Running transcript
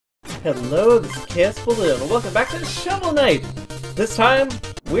Hello, this is Chaos Balloon, and welcome back to Shovel Knight! This time,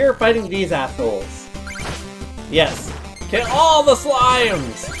 we're fighting these assholes. Yes, kill all the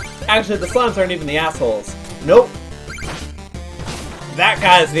slimes! Actually, the slimes aren't even the assholes. Nope. That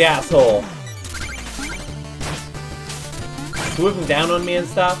guy's the asshole. Swooping down on me and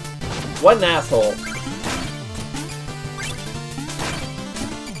stuff? What an asshole.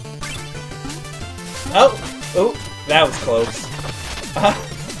 Oh, that was close.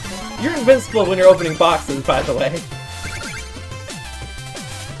 You're invincible when you're opening boxes, by the way.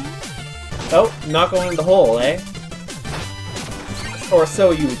 Oh, not going in the hole, eh? Or so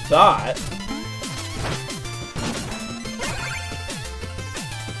you thought.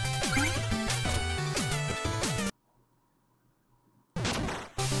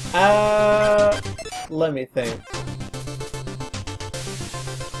 Let me think.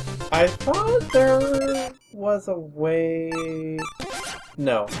 I thought there was a way...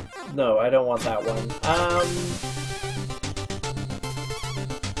 No, I don't want that one.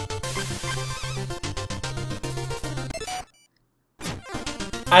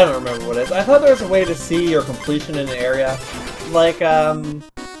 I don't remember what it is. I thought there was a way to see your completion in an area. Like,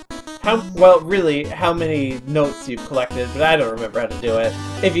 really, how many notes you've collected, but I don't remember how to do it.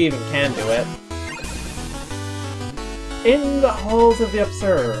 If you even can do it. In the halls of the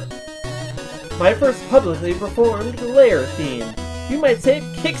absurd. My first publicly performed layer theme. You might say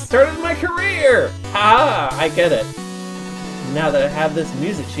it kick-started my career! Ha! I get it. Now that I have this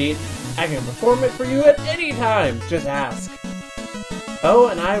music sheet, I can perform it for you at any time. Just ask. Oh,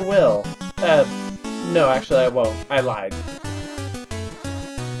 and I will. No, actually I won't. I lied.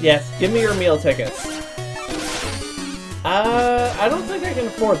 Yes, give me your meal tickets. I don't think I can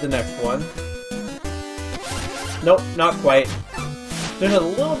afford the next one. Nope, not quite. Just a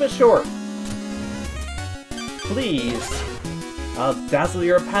little bit short. Please. I'll dazzle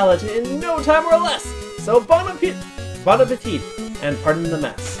your palate in no time or less! So bon appetit, and pardon the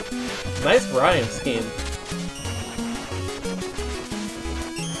mess. Nice rhyme scheme.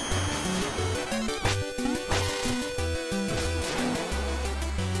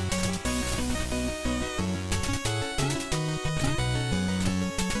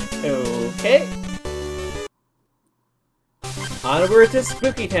 Okay. Onward to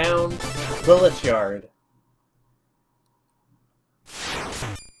Spooky Town, the Lich Yard.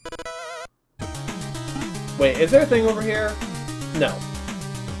 Wait, is there a thing over here? No.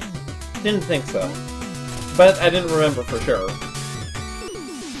 Didn't think so. But I didn't remember for sure.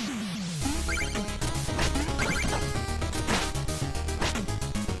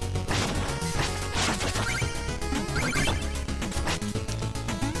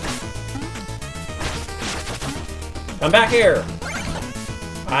 Come back here!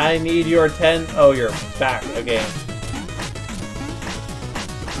 I need your 10... Oh, you're back again.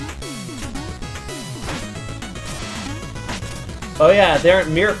 Oh yeah, they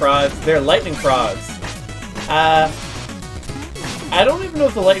aren't mirror frogs, they're lightning frogs. I don't even know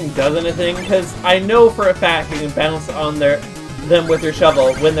if the lightning does anything, because I know for a fact you can bounce on them with your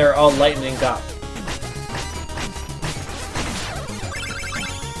shovel when they're all lightninged up.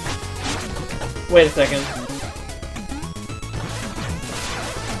 Wait a second.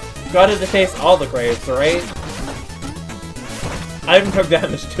 Gotta deface all the graves, right? I even took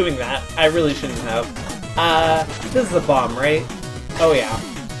damage doing that. I really shouldn't have. This is a bomb, right? Oh yeah.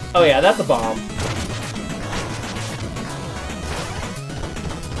 Oh yeah, that's a bomb.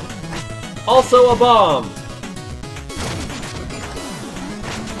 Also a bomb!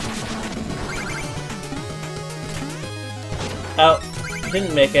 Oh,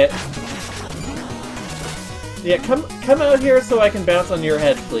 didn't make it. Yeah, come out here so I can bounce on your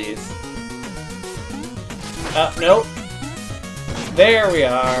head, please. Nope. There we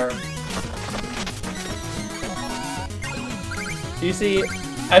are. You see,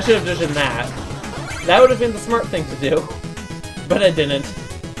 I should have just done that. That would have been the smart thing to do. But I didn't.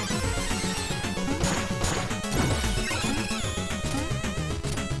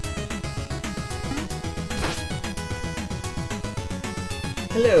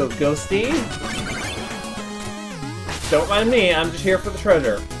 Hello, Ghosty. Don't mind me, I'm just here for the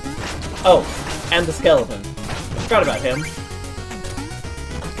treasure. Oh, and the skeleton. I forgot about him.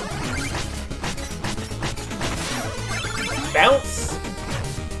 Bounce!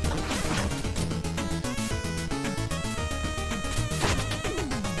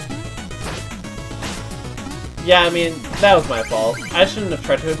 Yeah, I mean, that was my fault. I shouldn't have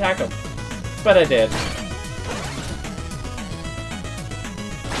tried to attack him. But I did.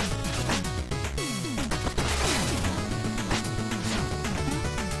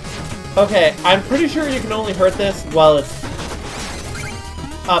 Okay, I'm pretty sure you can only hurt this while it's...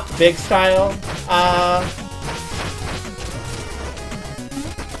 up big style.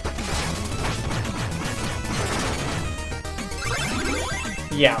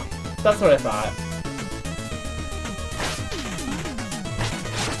 Yeah, that's what I thought.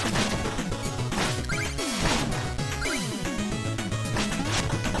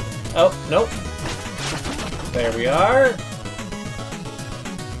 Oh, nope. There we are.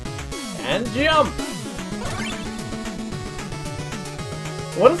 And jump!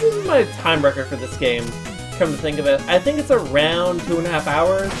 What is my time record for this game? Come to think of it, I think it's around 2.5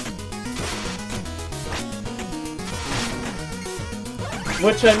 hours.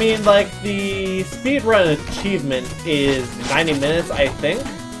 Which, I mean, like, the speedrun achievement is 90 minutes, I think.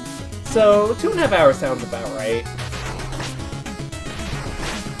 So, 2.5 hours sounds about right.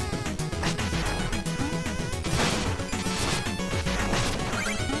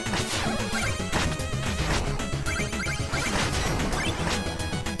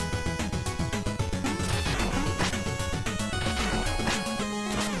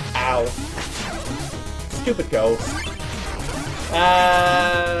 Ow. Stupid ghost.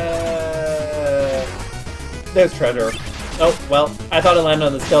 There's treasure. Oh, well, I thought it landed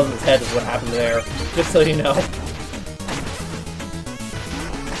on the skeleton's head is what happened there. Just so you know.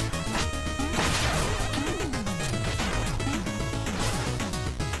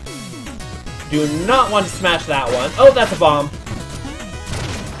 Do not want to smash that one. Oh, that's a bomb.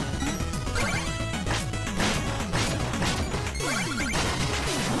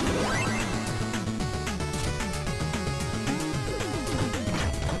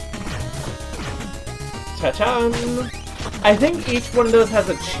 Ta-chan! I think each one of those has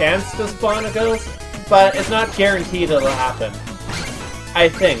a chance to spawn a ghost, but it's not guaranteed it'll happen. I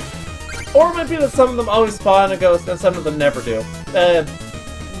think. Or it might be that some of them always spawn a ghost and some of them never do.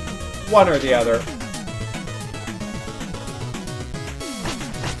 One or the other.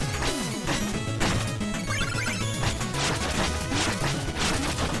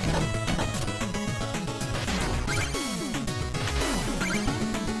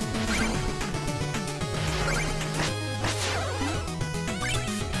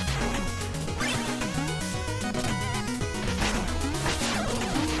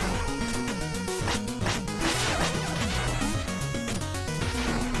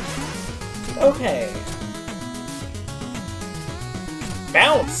 Okay.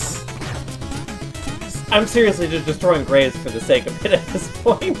 Bounce! I'm seriously just destroying graves for the sake of it at this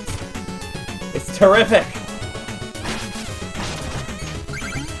point. It's terrific!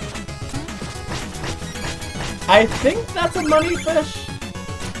 I think that's a money fish?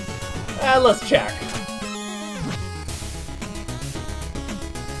 Let's check.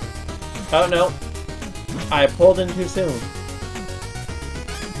 Oh no. I pulled in too soon.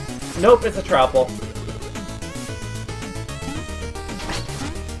 Nope, it's a trowel.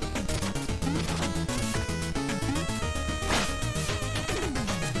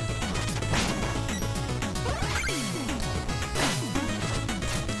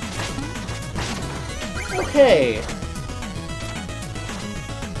 Okay.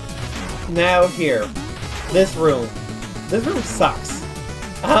 Now here. This room. This room sucks.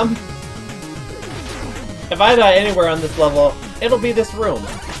 If I die anywhere on this level, it'll be this room.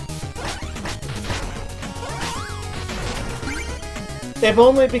 If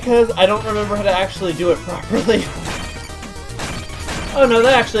only because I don't remember how to actually do it properly. Oh no,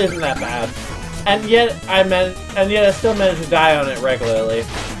 that actually isn't that bad. And yet I still managed to die on it regularly.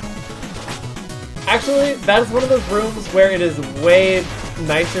 Actually, that is one of those rooms where it is way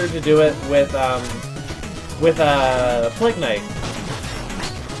nicer to do it with Plague Knight.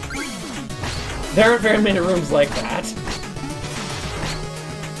 There aren't very many rooms like that.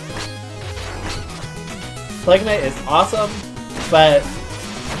 Plague Knight is awesome, but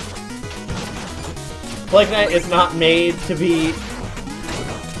Plague Knight is not made to be...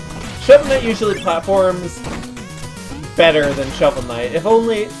 Shovel Knight usually platforms better than Shovel Knight. If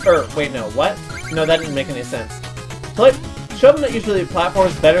only... Or, wait, no, what? No, that didn't make any sense. Shovel Knight usually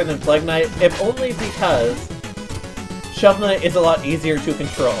platforms better than Plague Knight, if only because Shovel Knight is a lot easier to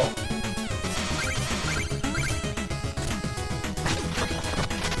control.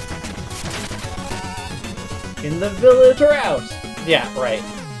 In the village or out? Yeah, right.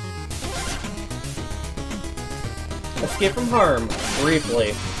 Escape from harm,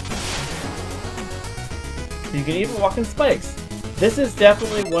 briefly. You can even walk in spikes. This is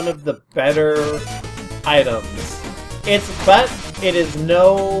definitely one of the better items. But it is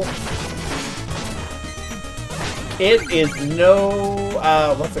no,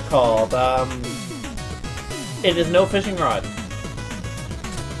 what's it called? It is no fishing rod.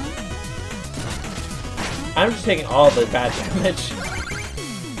 I'm just taking all the bad damage.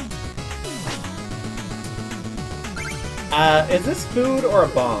 Is this food or a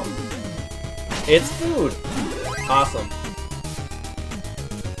bomb? It's food. Awesome.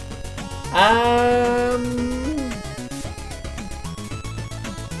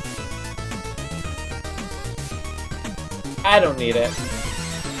 I don't need it.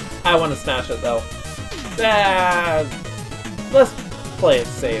 I want to smash it though. Let's play it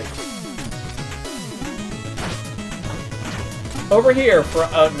safe. Over here for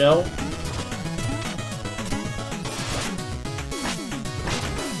no.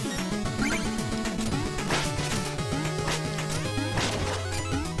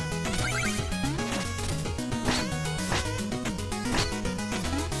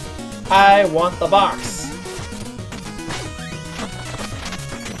 I want the box.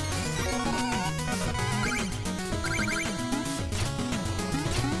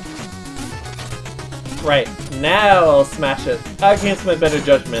 Right, now I'll smash it against my better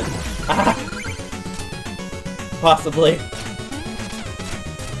judgment. Possibly.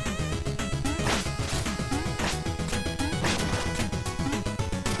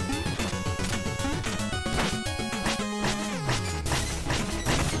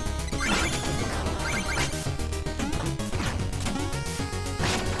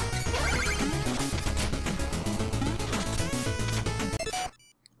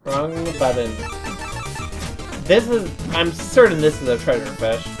 Wrong button. This is... I'm certain this is a treasure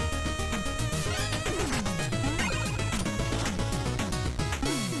fish.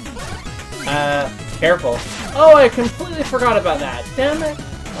 Careful. Oh, I completely forgot about that. Damn it.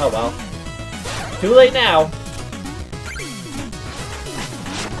 Oh well. Too late now.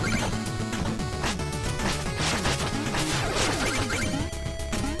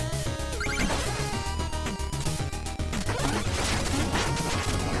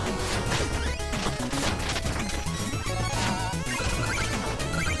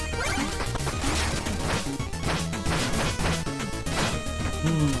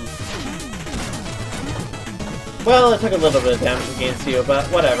 Well, it took a little bit of damage against you, but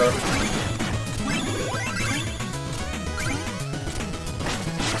whatever.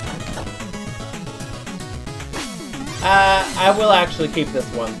 I will actually keep this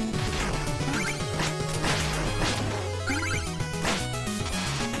one.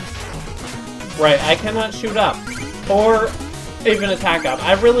 Right, I cannot shoot up. Or even attack up.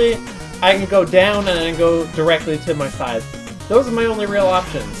 I can go down and then go directly to my side. Those are my only real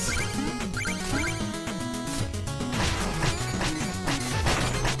options.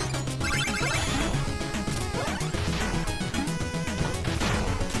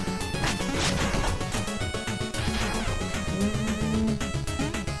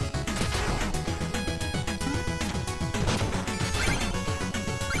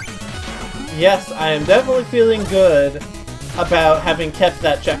 Yes, I am definitely feeling good about having kept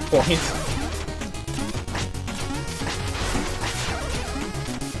that checkpoint.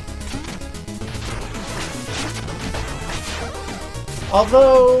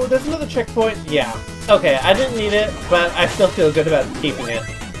 Although, there's another checkpoint. Yeah. Okay, I didn't need it, but I still feel good about keeping it.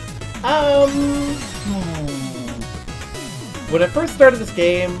 When I first started this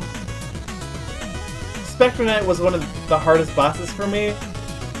game, Spectre was one of the hardest bosses for me.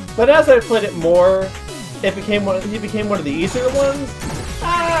 But as I played it more, he became one of the easier ones.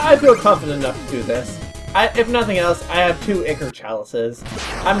 I feel confident enough to do this. If nothing else, I have 2 Ichor Chalices.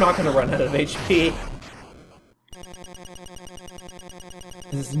 I'm not going to run out of HP.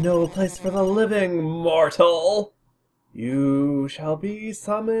 There's no place for the living, mortal! You shall be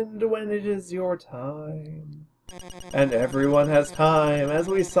summoned when it is your time. And everyone has time, as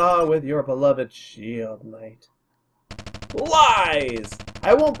we saw with your beloved Shield Knight. Lies!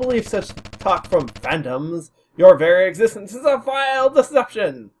 I won't believe such talk from phantoms. Your very existence is a vile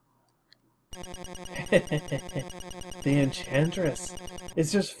deception! The Enchantress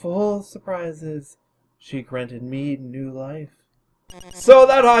is just full of surprises. She granted me new life. So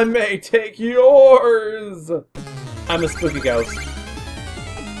that I may take yours! I'm a spooky ghost.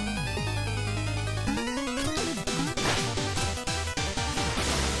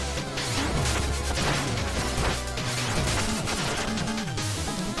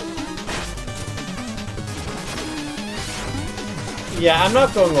 Yeah, I'm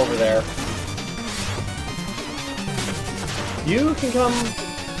not going over there. You can come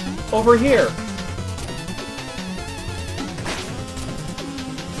over here.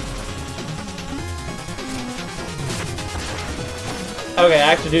 Okay,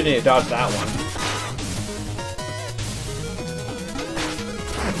 I actually do need to dodge that one.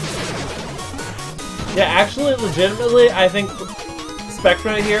 Yeah, actually, legitimately, I think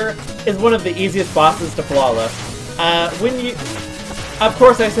Spectre here is one of the easiest bosses to flawless. Of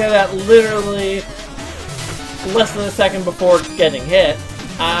course I say that literally less than a second before getting hit,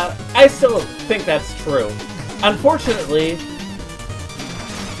 I still think that's true. Unfortunately,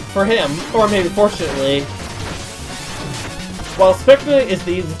 for him, or maybe fortunately, while Spectre is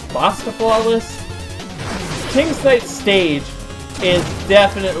the boss to flawless, King's Knight's stage is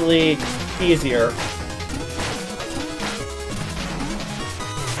definitely easier.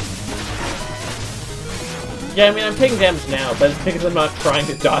 Yeah, I mean, I'm taking damage now, but it's because I'm not trying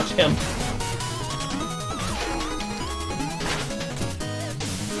to dodge him.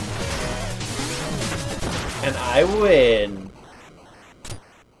 And I win.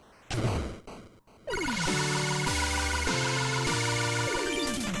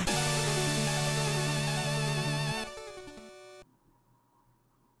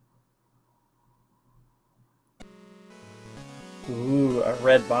 Ooh, a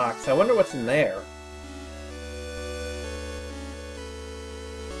red box. I wonder what's in there.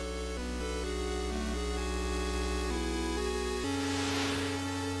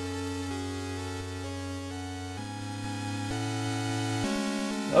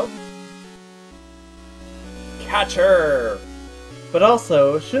 Oh. Catcher! But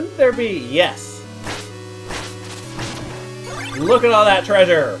also, shouldn't there be yes? Look at all that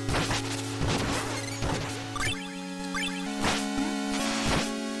treasure!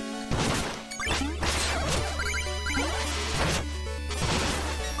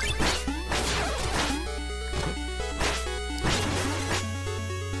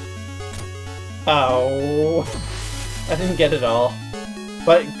 Oh, I didn't get it all.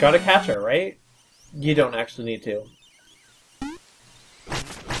 But gotta catch her, right? You don't actually need to.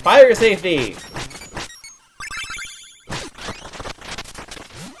 Fire safety!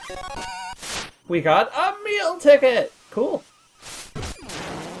 We got a meal ticket! Cool.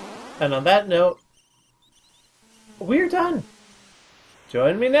 And on that note, we're done.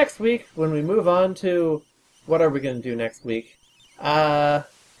 Join me next week when we move on to... What are we gonna do next week? A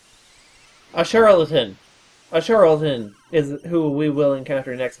charlatan. A charlatan is who we will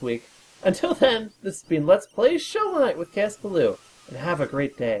encounter next week. Until then, this has been Let's Play Shovel Knight with Casbaloo, and have a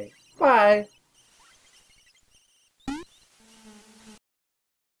great day. Bye!